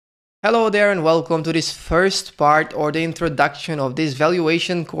Hello there and welcome to this first part or the introduction of this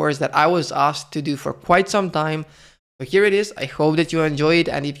valuation course that I was asked to do for quite some time. So here it is. I hope that you enjoyed,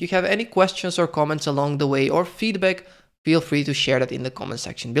 and if you have any questions or comments along the way or feedback, feel free to share that in the comment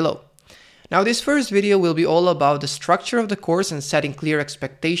section below. Now this first video will be all about the structure of the course and setting clear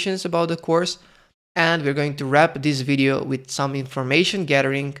expectations about the course, and we're going to wrap this video with some information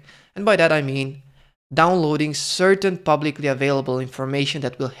gathering, and by that I mean downloading certain publicly available information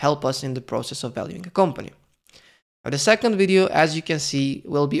that will help us in the process of valuing a company. Now, the second video, as you can see,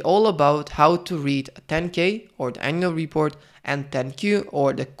 will be all about how to read a 10K or the annual report and 10Q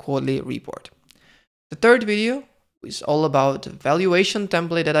or the quarterly report. The third video is all about the valuation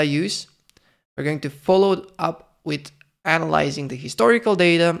template that I use. We're going to follow up with analyzing the historical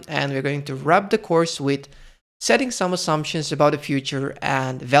data, and we're going to wrap the course with setting some assumptions about the future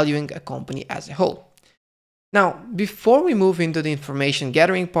and valuing a company as a whole. Now, before we move into the information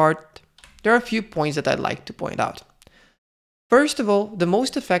gathering part, there are a few points that I'd like to point out. First of all, the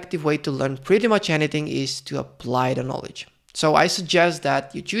most effective way to learn pretty much anything is to apply the knowledge. So I suggest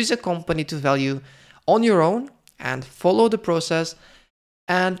that you choose a company to value on your own and follow the process,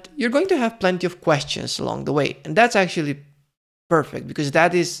 and you're going to have plenty of questions along the way. And that's actually perfect because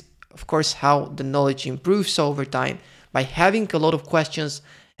that is, of course, how the knowledge improves over time, by having a lot of questions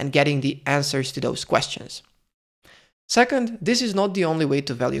and getting the answers to those questions. Second, this is not the only way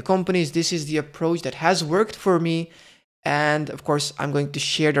to value companies. This is the approach that has worked for me. And of course, I'm going to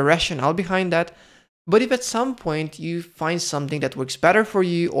share the rationale behind that. But if at some point you find something that works better for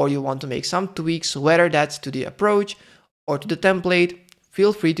you, or you want to make some tweaks, whether that's to the approach or to the template,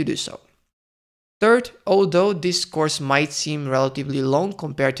 feel free to do so. Third, although this course might seem relatively long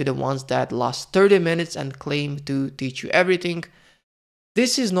compared to the ones that last 30 minutes and claim to teach you everything,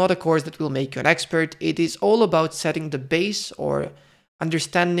 this is not a course that will make you an expert. It is all about setting the base or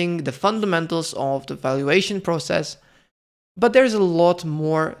understanding the fundamentals of the valuation process. But there's a lot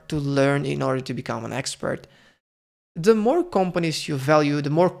more to learn in order to become an expert. The more companies you value, the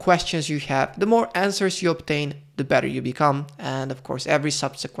more questions you have, the more answers you obtain, the better you become. And of course, every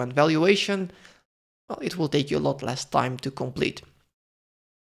subsequent valuation, well, it will take you a lot less time to complete.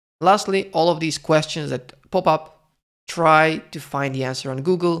 Lastly, all of these questions that pop up, try to find the answer on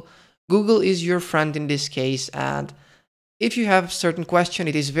Google. Google is your friend in this case, and if you have a certain question,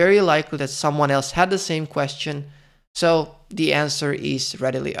 it is very likely that someone else had the same question, so the answer is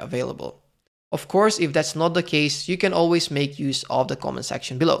readily available. Of course, if that's not the case, you can always make use of the comment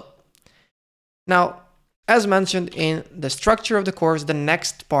section below. Now, as mentioned in the structure of the course, the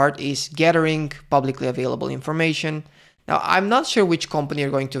next part is gathering publicly available information. Now, I'm not sure which company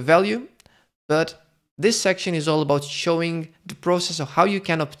you're going to value, but this section is all about showing the process of how you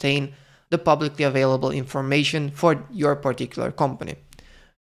can obtain the publicly available information for your particular company.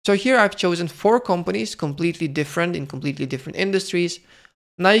 So here I've chosen 4 companies, completely different in completely different industries.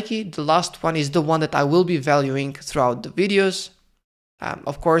 Nike, the last one, is the one that I will be valuing throughout the videos,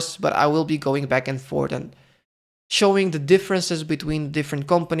 of course, but I will be going back and forth and showing the differences between different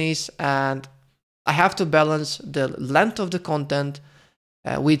companies, and I have to balance the length of the content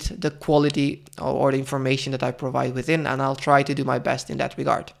with the quality or the information that I provide within, and I'll try to do my best in that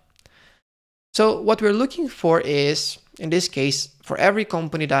regard. So what we're looking for is, in this case, for every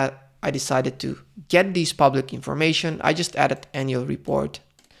company that I decided to get these public information, I just added annual report.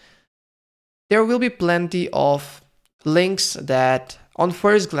 There will be plenty of links that on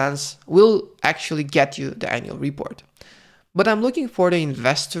first glance will actually get you the annual report. But I'm looking for the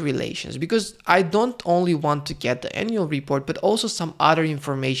investor relations because I don't only want to get the annual report, but also some other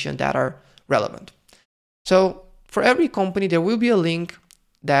information that are relevant. So for every company, there will be a link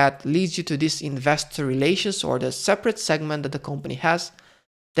that leads you to this investor relations, or the separate segment that the company has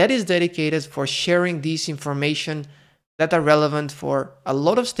that is dedicated for sharing these information that are relevant for a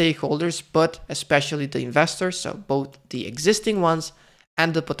lot of stakeholders, but especially the investors, so both the existing ones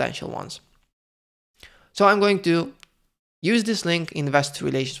and the potential ones. So I'm going to use this link, investor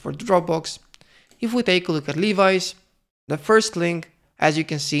relations, for the Dropbox. If we take a look at Levi's, the first link, as you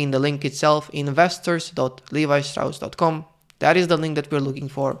can see in the link itself, investors.levistrauss.com, that is the link that we're looking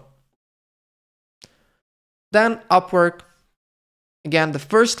for. Then Upwork, again, the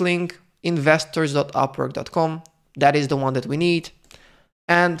first link, investors.upwork.com, that is the one that we need.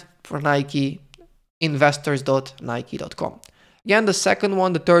 And for Nike, investors.nike.com. Again, the second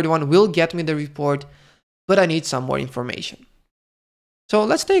one, the third one will get me the report, but I need some more information. So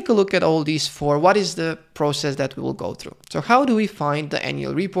let's take a look at all these 4. What is the process that we will go through? So how do we find the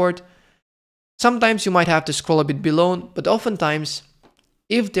annual report? Sometimes you might have to scroll a bit below, but oftentimes,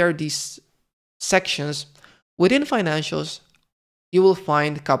 if there are these sections within financials, you will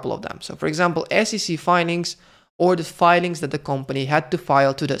find a couple of them. So for example, SEC filings, or the filings that the company had to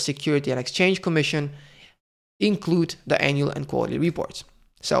file to the Security and Exchange Commission, include the annual and quarterly reports.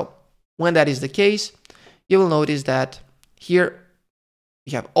 So when that is the case, you will notice that here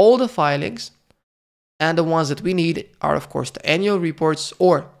we have all the filings, and the ones that we need are of course the annual reports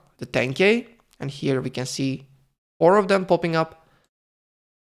or the 10K. And here we can see 4 of them popping up.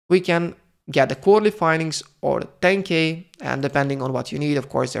 We can get the quarterly filings or the 10K, and depending on what you need, of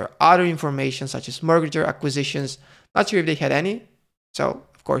course, there are other information such as merger acquisitions. Not sure if they had any, so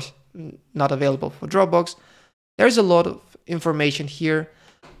of course not available for Dropbox. There's a lot of information here,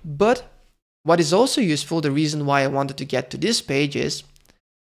 but what is also useful, the reason why I wanted to get to this page, is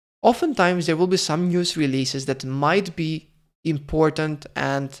oftentimes there will be some news releases that might be important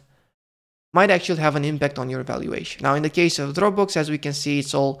and might actually have an impact on your valuation. Now, in the case of Dropbox, as we can see,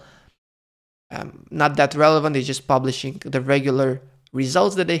 it's all not that relevant. They're just publishing the regular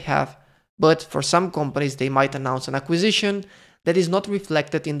results that they have. But for some companies, they might announce an acquisition that is not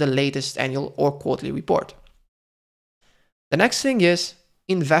reflected in the latest annual or quarterly report. The next thing is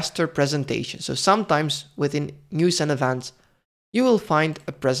investor presentation. So sometimes within news and events, you will find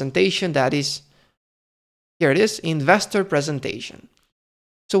a presentation that is, here it is, investor presentation.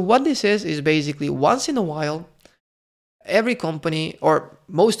 So what this is basically once in a while, every company or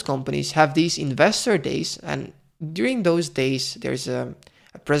most companies have these investor days, and during those days, there's a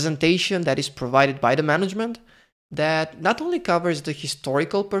presentation that is provided by the management that not only covers the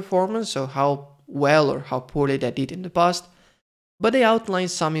historical performance, so how well or how poorly they did in the past, but they outline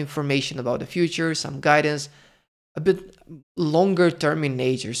some information about the future, some guidance, a bit longer term in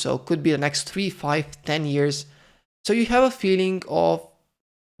nature. So it could be the next 3, 5, 10 years. So you have a feeling of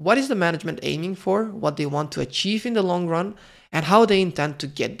what is the management aiming for, what they want to achieve in the long run, and how they intend to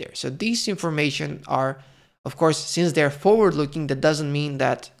get there. So these information are, of course, since they're forward-looking, that doesn't mean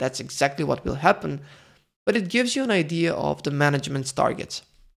that that's exactly what will happen, but it gives you an idea of the management's targets.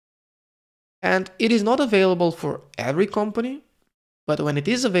 And it is not available for every company, but when it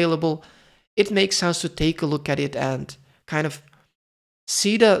is available, it makes sense to take a look at it and kind of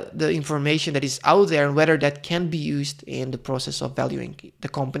see the information that is out there and whether that can be used in the process of valuing the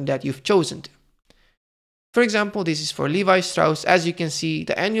company that you've chosen to. For example, this is for Levi Strauss. As you can see,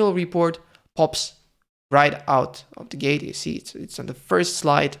 the annual report pops right out of the gate. You see it's on the first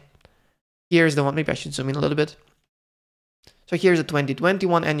slide. Here's the one, maybe I should zoom in a little bit. So here's the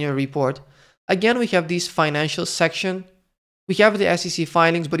 2021 annual report. Again, we have this financial section. We have the SEC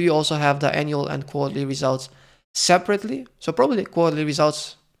filings, but we also have the annual and quarterly results separately. So probably the quarterly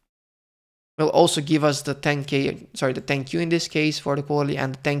results will also give us the 10Q in this case for the quarterly,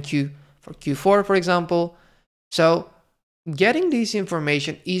 and the 10Q for Q4, for example. So getting this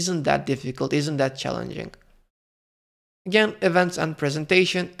information isn't that difficult, isn't that challenging. Again, events and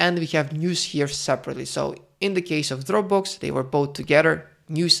presentation, and we have news here separately. So in the case of Dropbox, they were both together,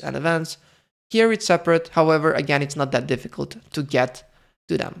 news and events. Here it's separate. However, again, it's not that difficult to get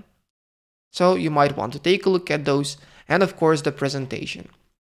to them. So you might want to take a look at those, and of course the presentation.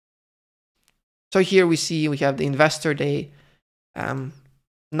 So here we have the investor day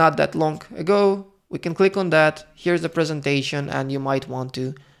not that long ago. We can click on that. Here's the presentation, and you might want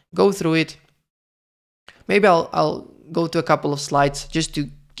to go through it. Maybe I'll go to a couple of slides just to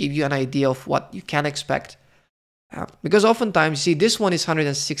give you an idea of what you can expect. Because oftentimes, you see, this one is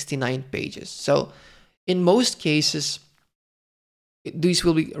 169 pages. So in most cases, these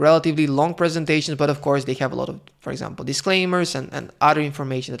will be relatively long presentations, but of course they have a lot of, for example, disclaimers and other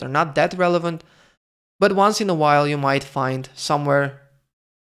information that are not that relevant. But once in a while, you might find somewhere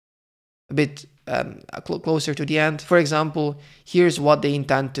a bit closer to the end. For example, here's what they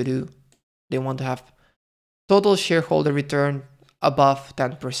intend to do. They want to have total shareholder return above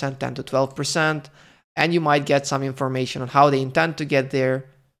 10%, 10 to 12%. And you might get some information on how they intend to get there,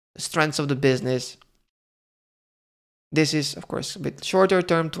 the strengths of the business. This is, of course, a bit shorter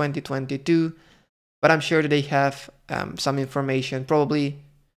term, 2022, but I'm sure that they have some information. Probably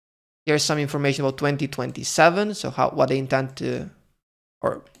here's some information about 2027. So what they intend to,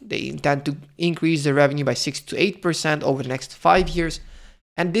 or they intend to increase the revenue by 6 to 8% over the next 5 years.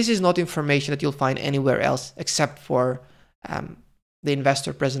 And this is not information that you'll find anywhere else except for the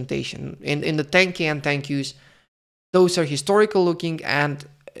investor presentation. In the 10K and 10Qs, those are historical looking, and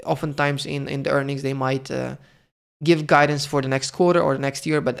oftentimes in the earnings, they might give guidance for the next quarter or the next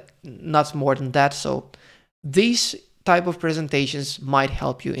year, but not more than that. So these type of presentations might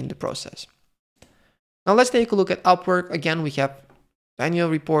help you in the process. Now let's take a look at Upwork. Again, we have annual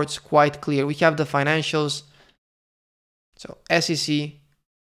reports, quite clear. We have the financials. So SEC,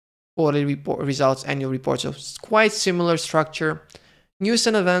 quarterly report results, annual reports. So it's quite similar structure. News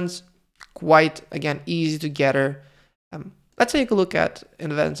and events, quite, again, easy to gather. Let's take a look at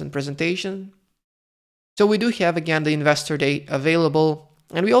events and presentation. So we do have, again, the investor day available,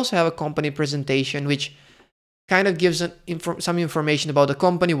 and we also have a company presentation, which kind of gives some information about the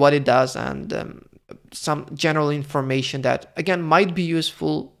company, what it does, and some general information that, again, might be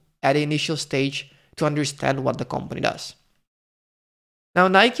useful at the initial stage to understand what the company does. Now,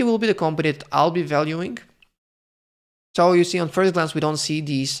 Nike will be the company that I'll be valuing. So you see, on first glance, we don't see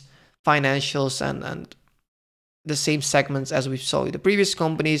these financials and the same segments as we saw in the previous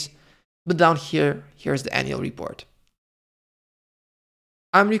companies, but down here, here's the annual report.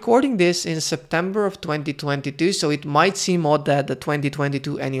 I'm recording this in September of 2022, so it might seem odd that the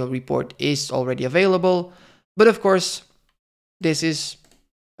 2022 annual report is already available, but of course, this is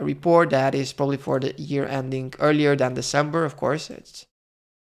a report that is probably for the year ending earlier than December. Of course, it's,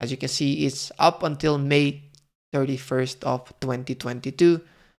 as you can see, it's up until May 31st of 2022.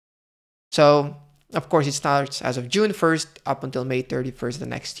 So, of course, it starts as of June 1st up until May 31st the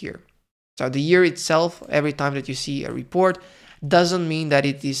next year. So the year itself, every time that you see a report, doesn't mean that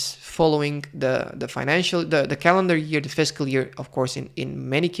it is following the financial, the calendar year, the fiscal year, of course, in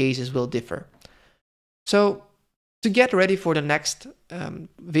many cases will differ. So to get ready for the next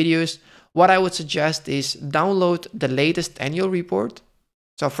videos, what I would suggest is download the latest annual report.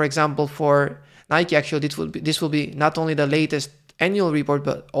 So for example, for Nike, actually, this will be not only the latest annual report,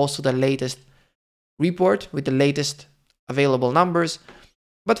 but also the latest report with the latest available numbers.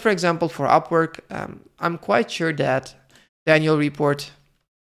 But for example, for Upwork, I'm quite sure that the annual report,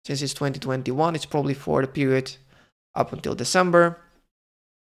 since it's 2021, it's probably for the period up until December.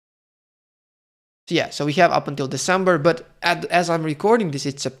 So yeah, so we have up until December, but as I'm recording this,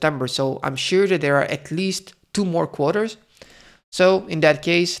 it's September. So I'm sure that there are at least 2 more quarters. So in that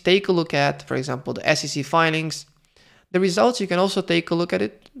case, take a look at, for example, the SEC filings. The results, you can also take a look at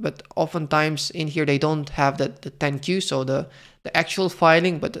it, but oftentimes in here, they don't have the 10Q, so the actual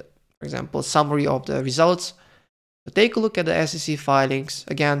filing, but for example, summary of the results. So take a look at the SEC filings.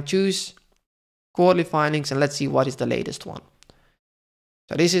 Again, choose quarterly filings, and let's see what is the latest one.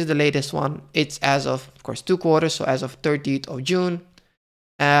 So this is the latest one. It's as of course, 2 quarters, so as of 30th of June.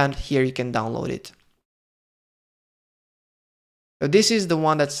 And here you can download it. So this is the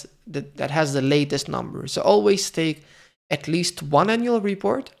one that has the latest number. So always take at least one annual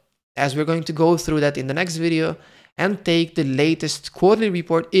report, as we're going to go through that in the next video, and take the latest quarterly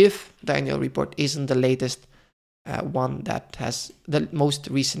report if the annual report isn't the latest one that has the most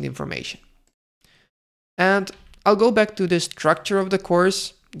recent information. And I'll go back to the structure of the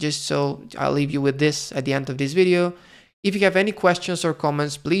course, just so I'll leave you with this at the end of this video. If you have any questions or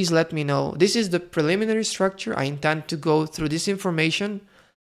comments, please let me know. This is the preliminary structure. I intend to go through this information.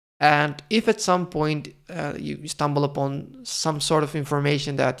 And if at some point you stumble upon some sort of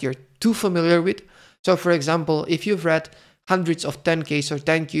information that you're too familiar with, so for example, if you've read hundreds of 10Ks or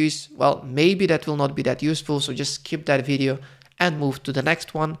 10Qs, well, maybe that will not be that useful. So just skip that video and move to the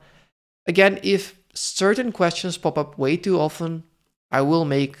next one. Again, if certain questions pop up way too often, I will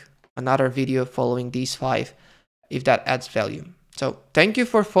make another video following these 5 if that adds value. So thank you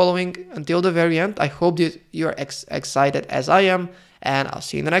for following until the very end. I hope that you're excited as I am, and I'll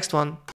see you in the next one.